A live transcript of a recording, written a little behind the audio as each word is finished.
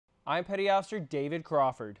I'm Petty Officer David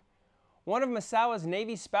Crawford. One of Misawa's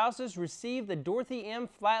Navy spouses received the Dorothy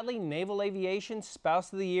Flatley Naval Aviation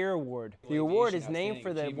Spouse of the Year Award. The award is named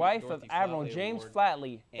for the wife of Admiral James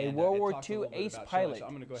Flatley, a World War II ace pilot.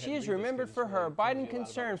 She is remembered for her abiding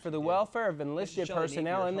concern for the welfare of enlisted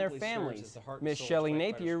personnel and their families. Miss Shelley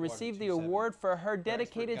Napier received the award for her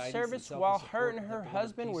dedicated service while her and her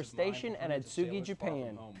husband were stationed at Atsugi,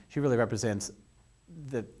 Japan. She really represents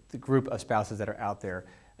the group of spouses that are out there,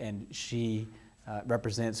 and she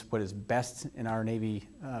represents what is best in our Navy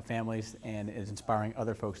families and is inspiring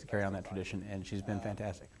other folks to carry on that tradition, and she's been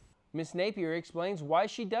fantastic. Miss Napier explains why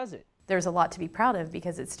she does it. There's a lot to be proud of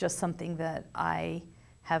because it's just something that I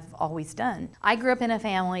have always done. I grew up in a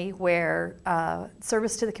family where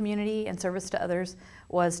service to the community and service to others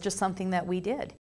was just something that we did.